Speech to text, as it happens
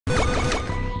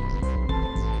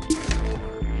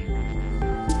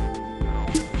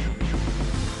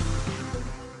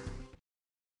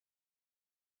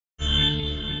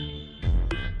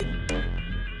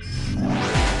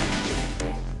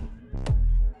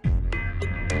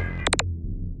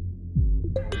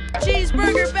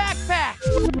Cheeseburger backpack!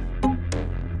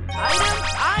 Item,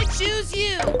 I choose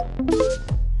you!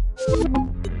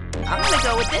 I'm gonna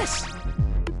go with this.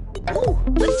 Ooh,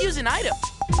 let's use an item.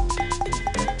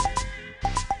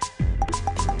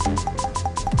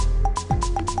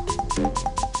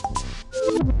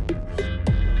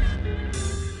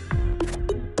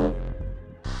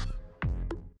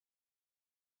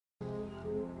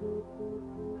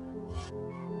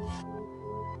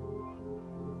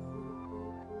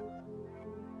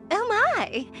 Oh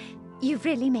my! You've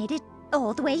really made it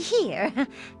all the way here.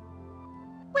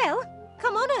 Well,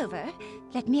 come on over.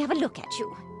 Let me have a look at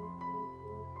you.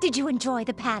 Did you enjoy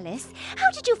the palace? How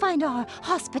did you find our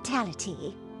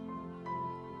hospitality?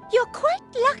 You're quite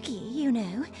lucky, you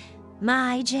know.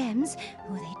 My gems,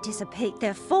 oh, they dissipate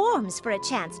their forms for a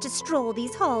chance to stroll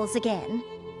these halls again.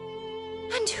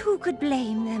 And who could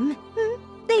blame them?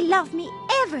 They love me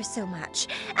ever so much,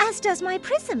 as does my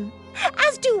prism,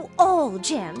 as do all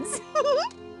gems.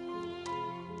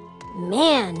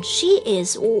 Man, she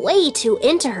is way too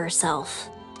into herself.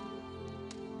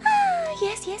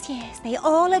 Yes. They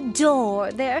all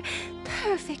adore their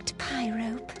perfect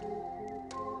pyrope.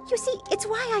 You see, it's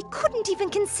why I couldn't even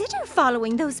consider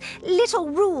following those little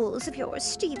rules of yours,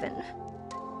 Stephen.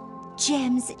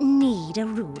 Gems need a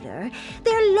ruler.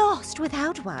 They're lost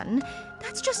without one.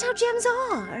 That's just how gems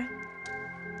are.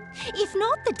 If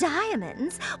not the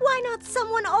diamonds, why not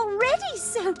someone already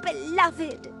so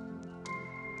beloved?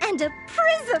 And a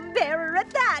prism bearer at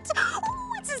that!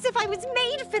 Oh, it's as if I was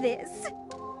made for this!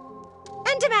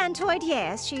 And Demantoid,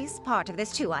 yes, she's part of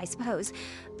this too, I suppose.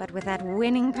 But with that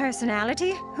winning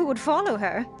personality, who would follow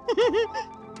her?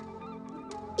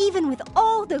 Even with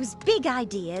all those big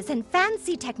ideas and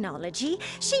fancy technology,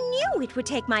 she knew it would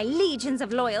take my legions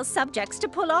of loyal subjects to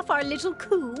pull off our little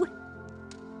coup.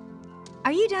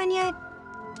 Are you done yet?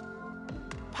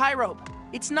 PYROPE,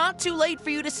 it's not too late for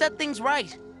you to set things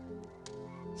right.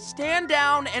 Stand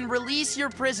down and release your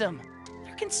prism.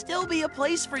 There can still be a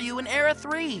place for you in Era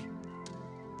 3.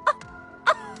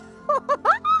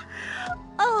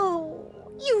 Oh,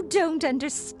 you don't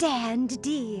understand,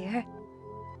 dear.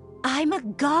 I'm a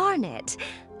Garnet,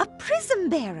 a prism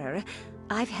bearer.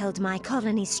 I've held my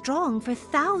colony strong for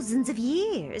thousands of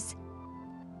years.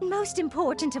 Most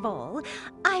important of all,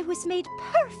 I was made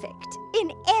perfect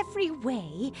in every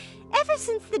way ever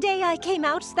since the day I came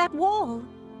out that wall.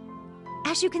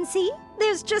 As you can see,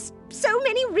 there's just so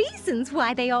many reasons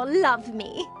why they all love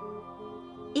me.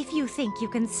 If you think you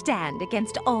can stand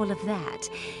against all of that,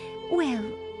 well,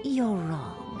 you're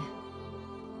wrong.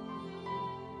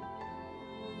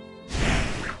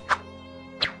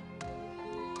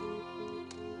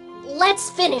 Let's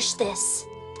finish this.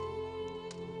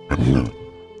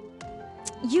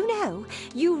 You know,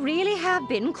 you really have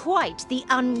been quite the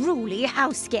unruly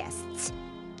house guests.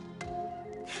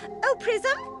 Oh,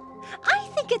 Prism, I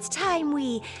think it's time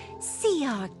we see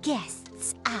our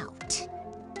guests out.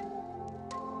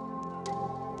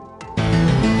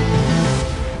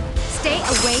 Stay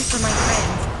away from my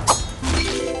friends.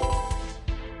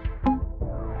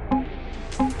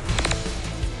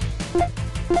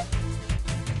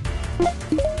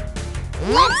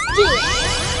 Let's do it!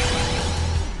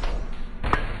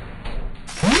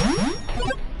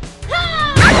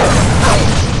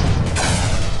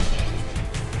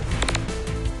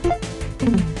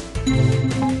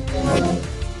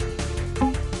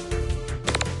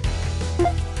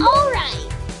 All right!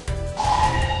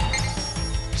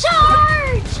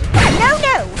 Charge!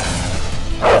 No!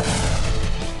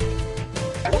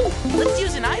 Let's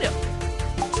use an item.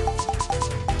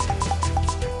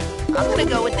 I'm gonna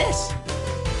go with this.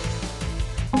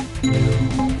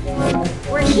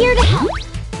 We're here to help.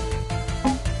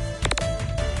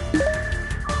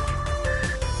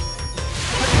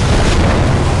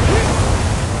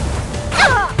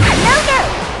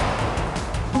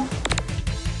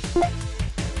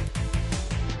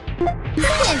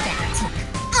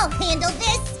 I'll handle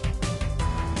this.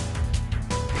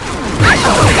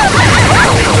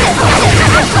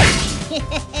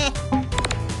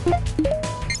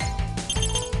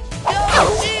 Go,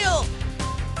 shield!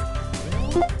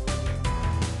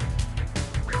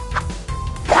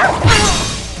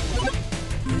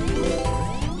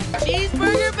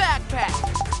 Cheeseburger backpack.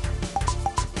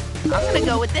 I'm gonna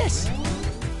go with this.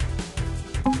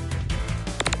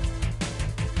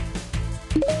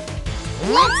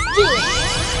 Let's do it!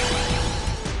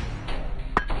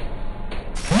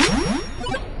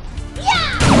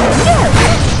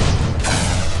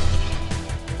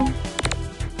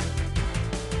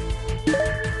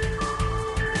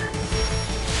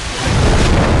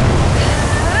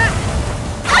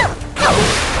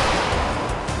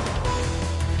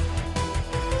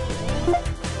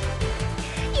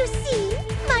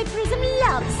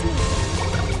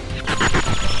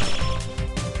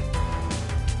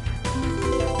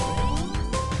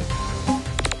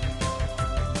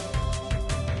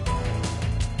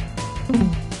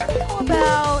 How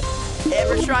about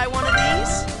ever try one of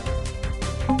these?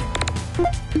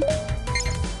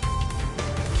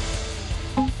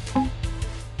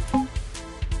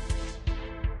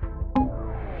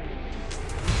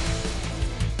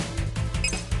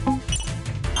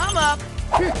 I'm up.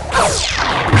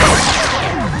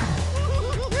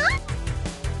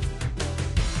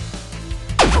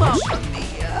 Mamma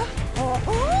mia.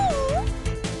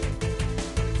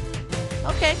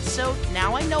 Okay, so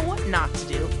now I know what not to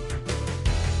do.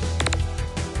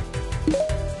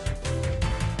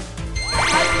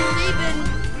 I believe in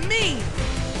me!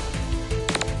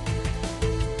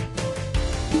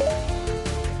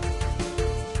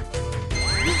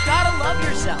 You've gotta love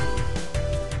yourself.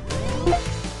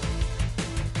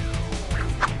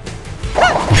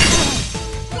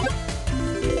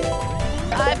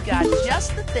 I've got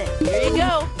just the thing. Here you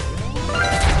go.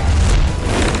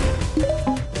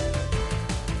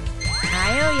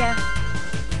 I owe ya.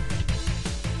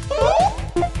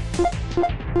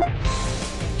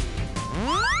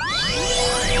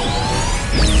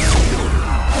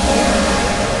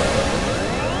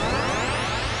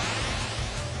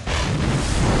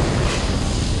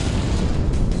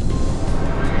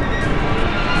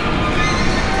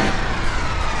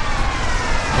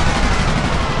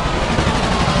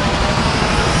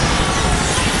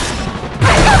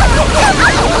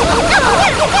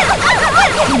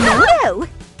 No!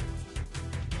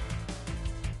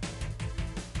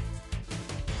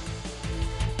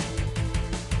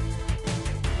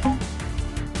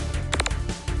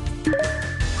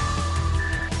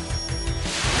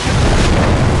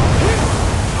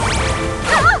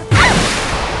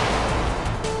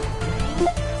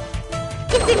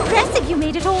 It's impressive you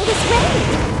made it all this way.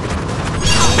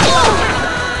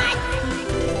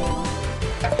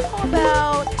 How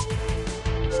about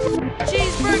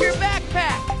cheeseburger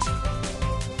backpack?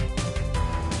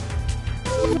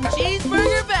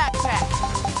 Cheeseburger backpack.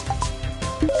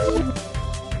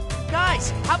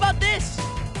 Guys, how about this?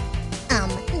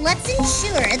 Let's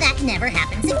ensure that never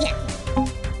happens again.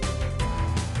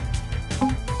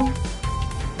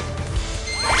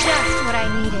 Just what I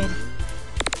needed.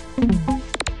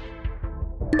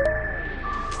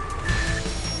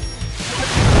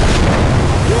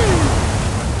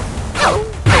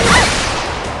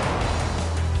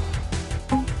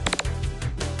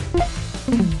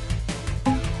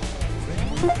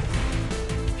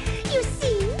 You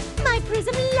see, my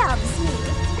prism loves me.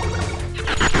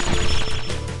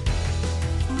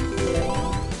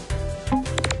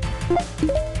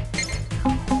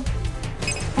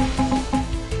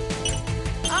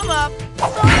 I'm up.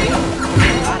 Sorry.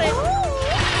 Got it.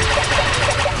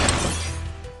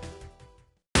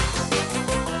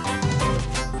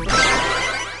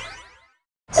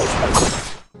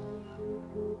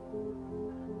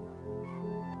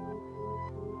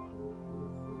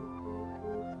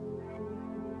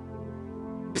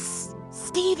 Psst,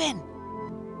 Steven!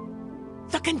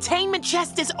 The containment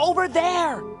chest is over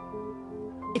there!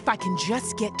 If I can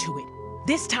just get to it,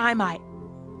 this time I...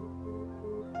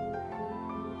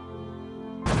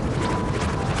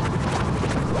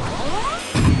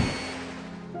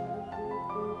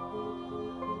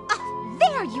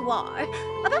 There you are!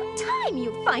 About time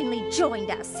you finally joined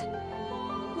us.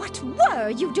 What were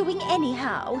you doing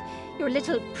anyhow? Your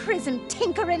little prison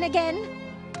tinkering again?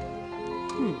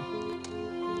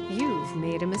 You've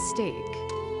made a mistake.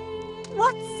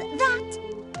 What's that?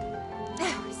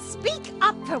 Speak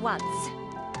up for once.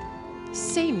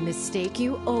 Same mistake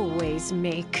you always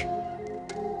make.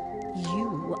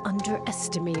 You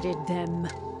underestimated them.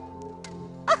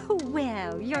 Oh,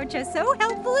 well, you're just so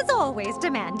helpful as always,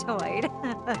 Demantoid.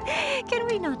 Can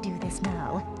we not do this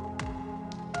now?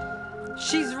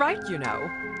 She's right, you know.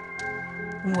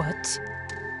 What?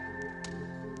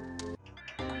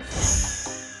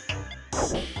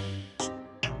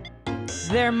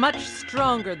 They're much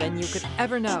stronger than you could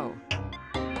ever know.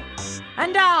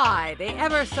 And I, the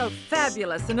ever so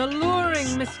fabulous and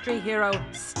alluring mystery hero,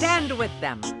 stand with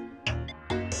them.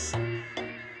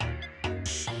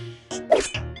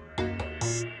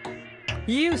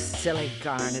 You silly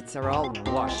garnets are all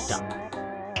washed up.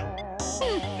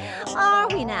 Are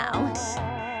we now?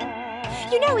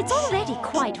 You know, it's already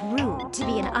quite rude to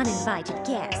be an uninvited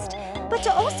guest, but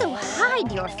to also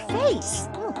hide your face,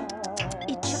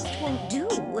 it just won't do.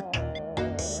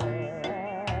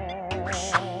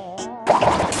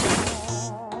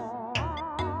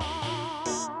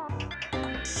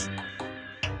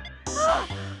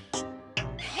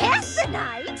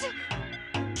 Hessenite?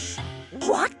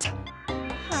 What?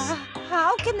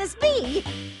 How can this be?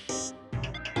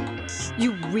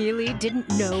 You really didn't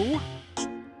know?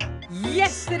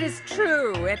 Yes, it is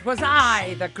true. It was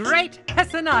I, the great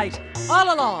Hessenite,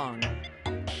 all along.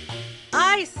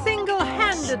 I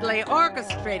single-handedly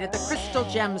orchestrated the crystal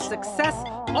gem's success,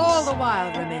 all the while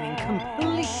remaining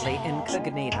completely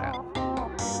incognito.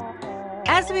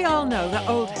 As we all know, the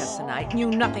old Hessenite knew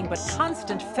nothing but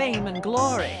constant fame and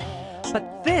glory.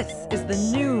 But this is the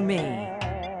new me.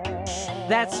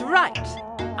 That's right.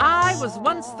 I was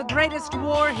once the greatest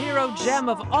war hero gem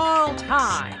of all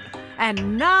time.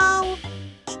 And now,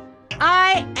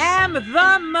 I am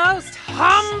the most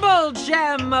humble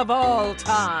gem of all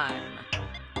time.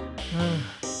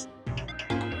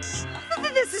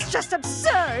 This is just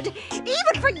absurd,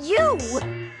 even for you!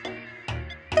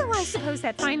 Though I suppose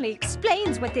that finally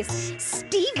explains what this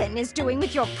Stephen is doing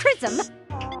with your prism.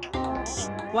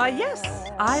 Why, yes,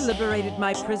 I liberated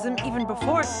my prism even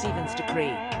before Stephen's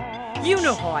decree. You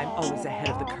know how I'm always ahead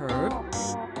of the curve.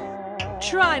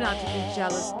 Try not to be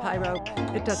jealous, Pyrope.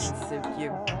 It doesn't suit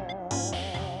you.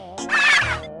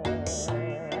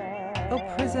 Oh,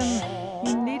 Prism,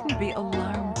 you needn't be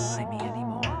alarmed by me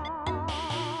anymore.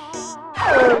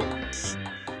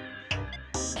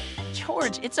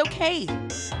 George, it's okay.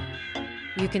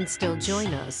 You can still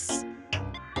join us.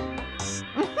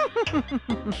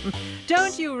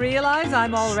 Don't you realize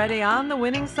I'm already on the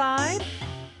winning side?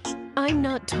 I'm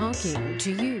not talking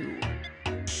to you.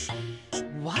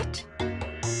 What?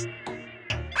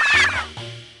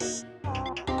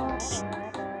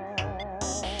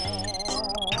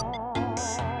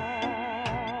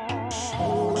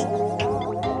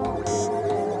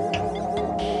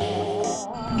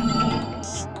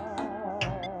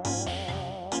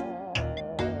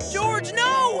 George,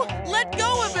 no! Let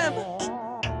go of him!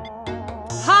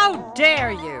 How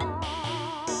dare you?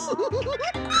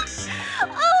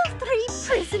 All three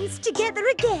prisms together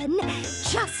again,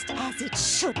 just as it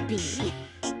should be.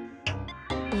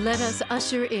 Let us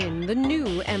usher in the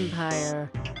new empire.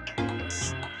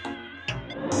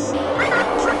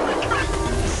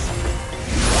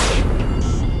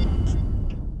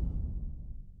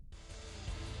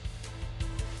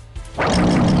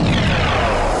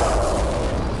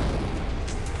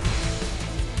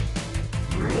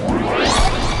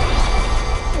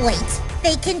 Wait,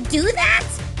 they can do that?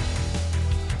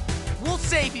 We'll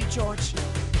save you, George.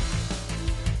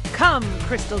 Come,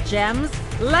 crystal gems,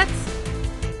 let's...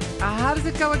 how does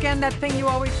it go again, that thing you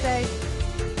always say?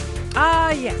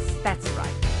 Ah, yes, that's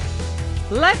right.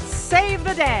 Let's save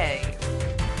the day!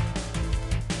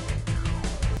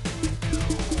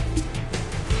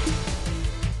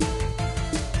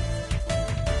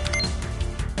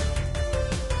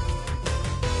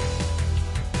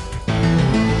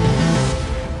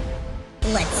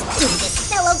 Let's do this,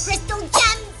 fellow crystal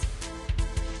gems!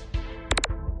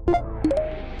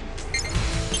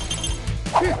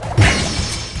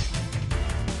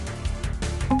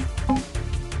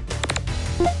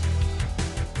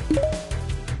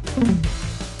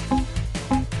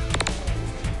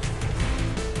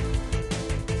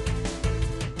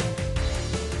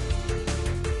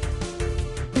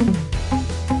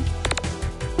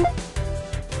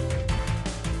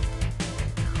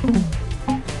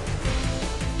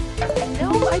 I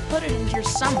know I put it in here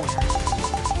somewhere.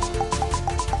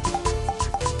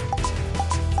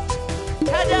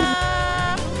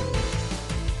 Ta-da!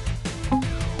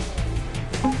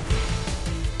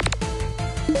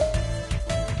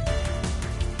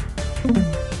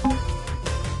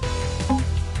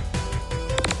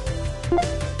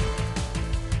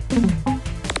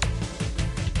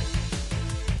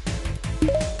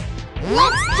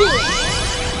 Let's do it!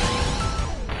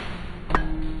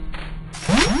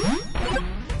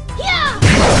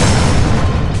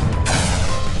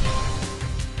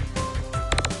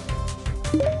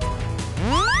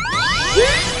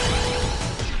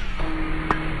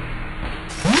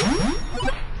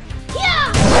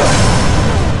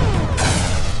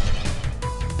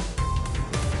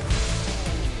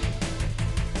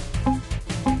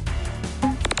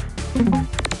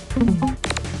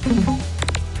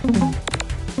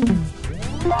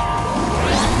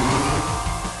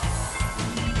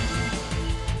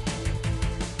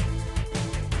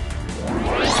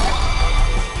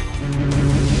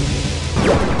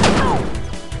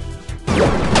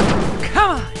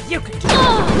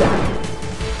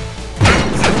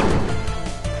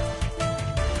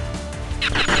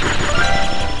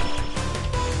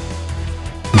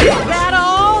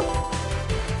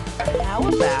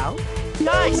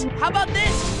 Guys, how about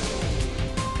this?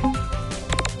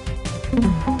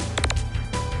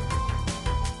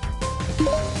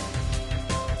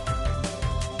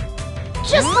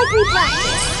 Just like we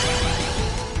practiced.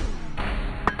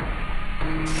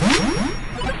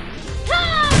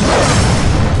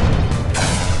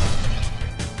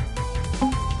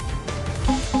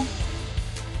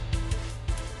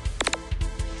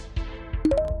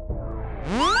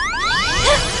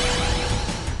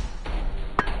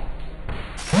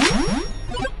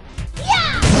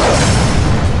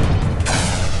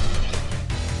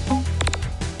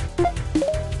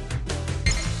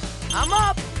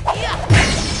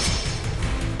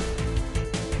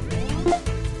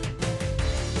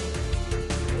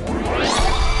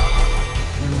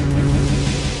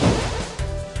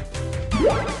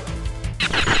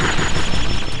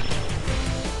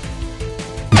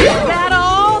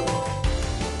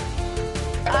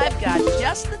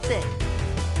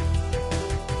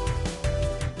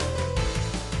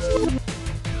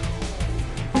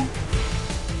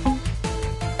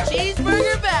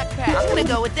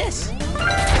 gonna go with this.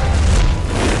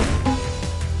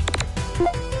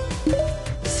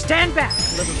 Stand back,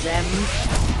 little gems.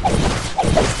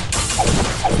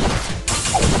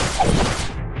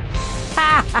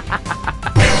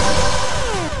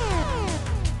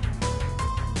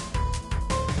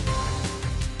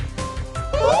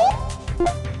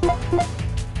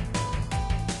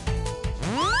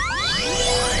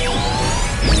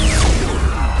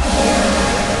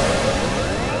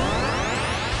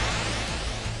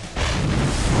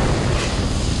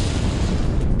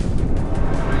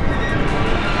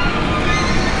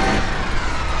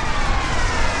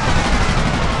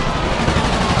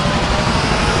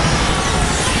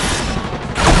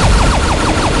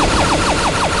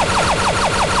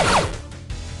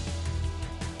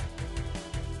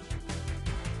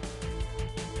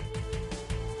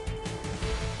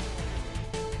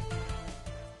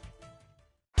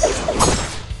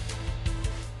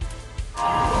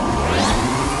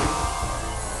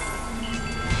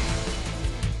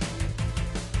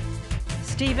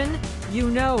 Steven, you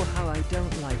know how I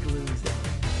don't like losing.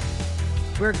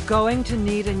 We're going to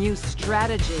need a new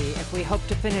strategy if we hope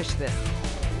to finish this.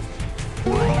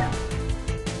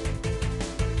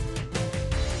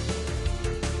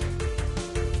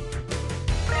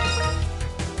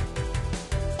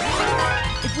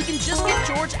 If we can just get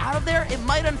George out of there, it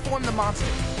might unform the monster.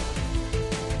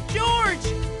 George!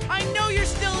 I know you're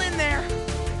still in there!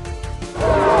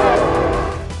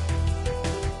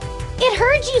 It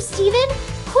heard you, Steven!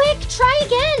 Quick, try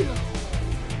again!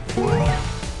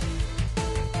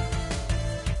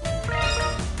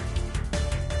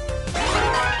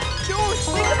 George,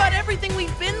 think about everything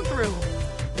we've been through!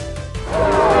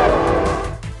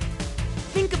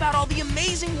 Think about all the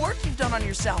amazing work you've done on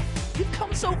yourself. You've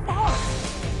come so far.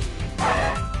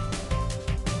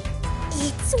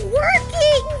 It's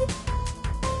working!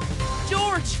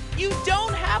 George, you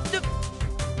don't have to...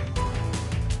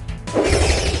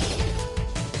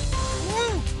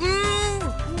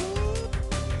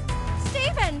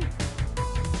 Steven!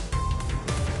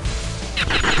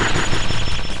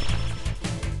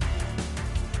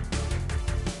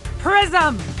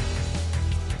 Prism!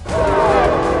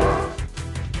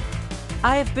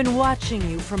 I have been watching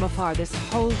you from afar this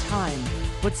whole time.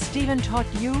 What Steven taught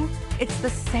you, it's the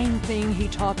same thing he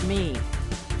taught me.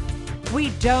 We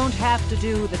don't have to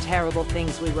do the terrible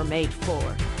things we were made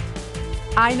for.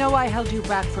 I know I held you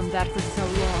back from that for so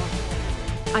long.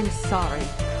 I'm sorry.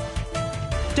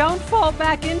 Don't fall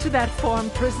back into that form,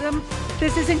 Prism.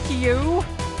 This isn't you.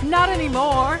 Not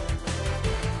anymore.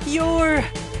 You're...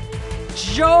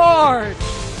 George!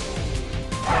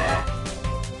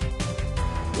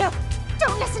 No,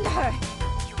 don't listen to her.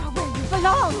 You are where you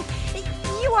belong.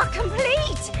 You are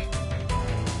complete.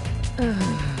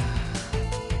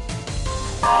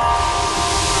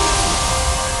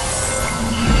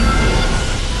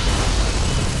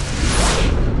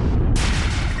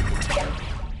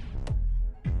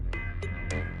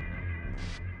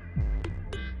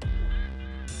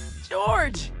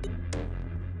 George!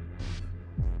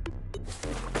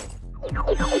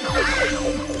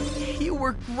 You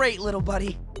were great, little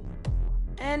buddy.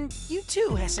 And you too,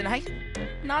 Hessenite.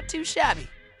 Not too shabby.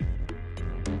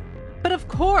 But of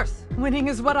course, winning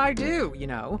is what I do, you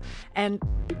know. And,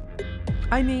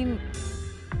 I mean,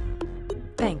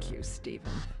 thank you,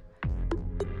 Steven.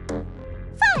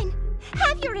 Fine.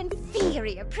 Have your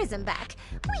inferior prism back.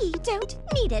 We don't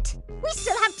need it. We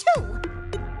still have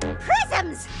 2.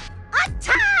 Prisms!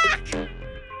 Attack!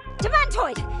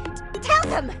 Demantoid, tell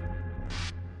them!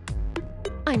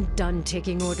 I'm done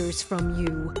taking orders from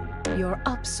you. You're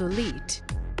obsolete.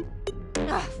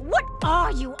 Ugh, what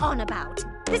are you on about?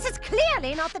 This is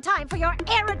clearly not the time for your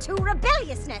error to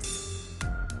rebelliousness.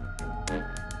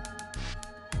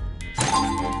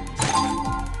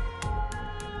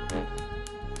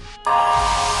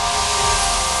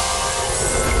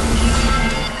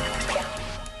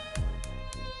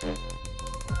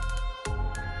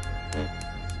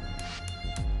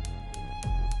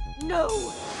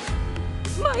 No!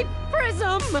 My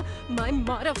prism! My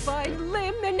modified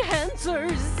limb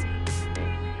enhancers!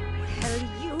 Well,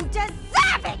 you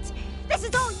deserve it! This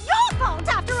is all your fault,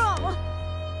 after all!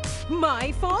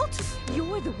 My fault?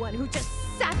 You're the one who just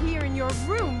sat here in your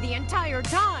room the entire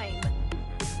time!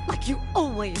 Like you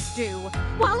always do,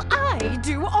 while I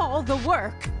do all the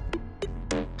work!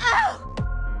 Oh!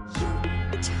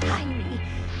 You tiny,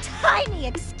 tiny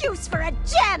excuse for a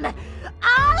gem!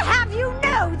 I'll have you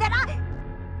know that I...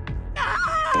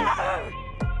 Ah!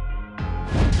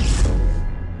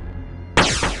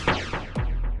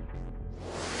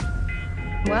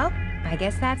 Well, I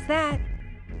guess that's that.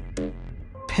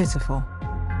 Pitiful.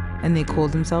 and they call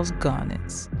themselves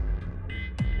Garnets.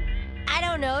 I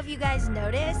don't know if you guys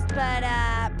noticed, but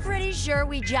pretty sure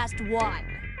we just won.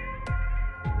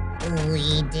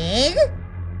 We did?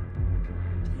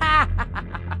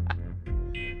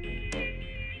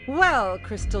 Well,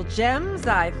 Crystal Gems,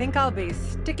 I think I'll be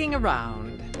sticking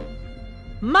around.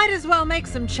 Might as well make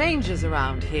some changes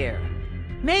around here.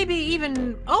 Maybe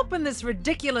even open this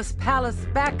ridiculous palace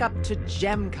back up to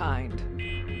gem kind.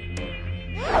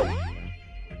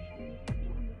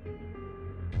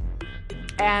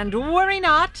 And worry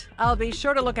not, I'll be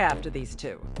sure to look after these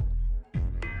two.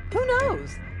 Who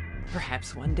knows?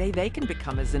 Perhaps one day they can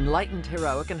become as enlightened,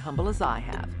 heroic, and humble as I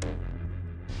have.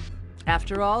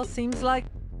 After all, seems like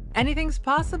anything's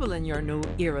possible in your new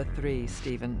Era 3,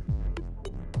 Stephen.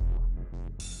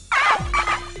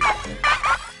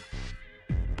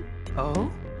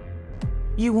 Oh?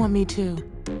 You want me to?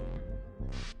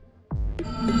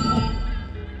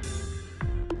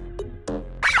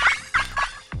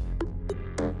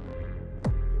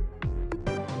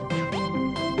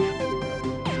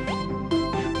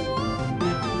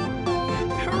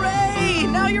 Hooray!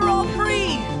 Now you're all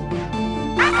free!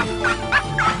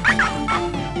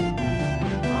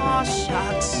 Aw,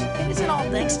 shucks. It isn't all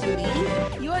thanks to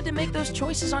me. You had to make those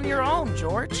choices on your own,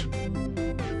 George.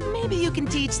 Maybe you can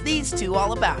teach these two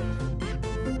all about it.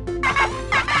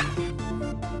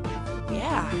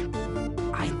 Yeah,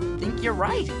 I think you're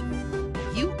right.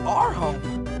 You are home.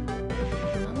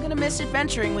 I'm gonna miss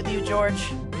adventuring with you,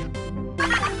 George.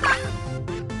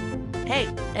 Hey,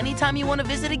 anytime you want to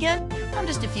visit again, I'm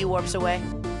just a few warps away.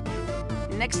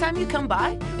 Next time you come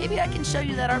by, maybe I can show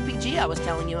you that RPG I was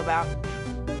telling you about.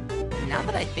 Now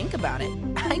that I think about it,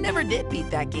 I never did beat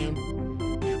that game.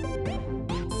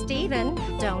 Stephen,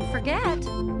 don't forget.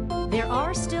 There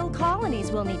are still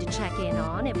colonies we'll need to check in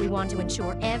on if we want to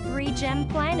ensure every gem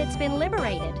planet's been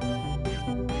liberated.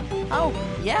 Oh,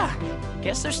 yeah.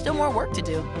 Guess there's still more work to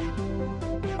do.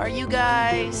 Are you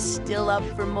guys still up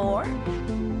for more?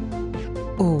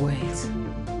 Always.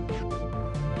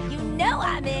 You know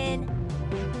I'm in.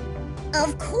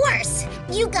 Of course!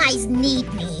 You guys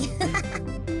need me.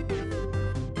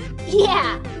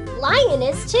 Yeah, Lion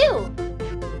is too.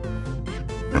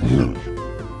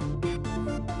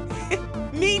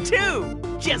 Me too!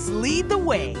 Just lead the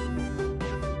way.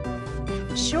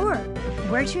 Sure.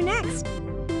 Where to next?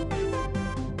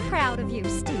 Proud of you,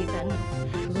 Stephen.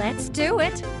 Let's do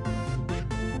it.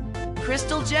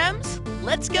 Crystal Gems,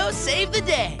 let's go save the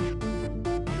day.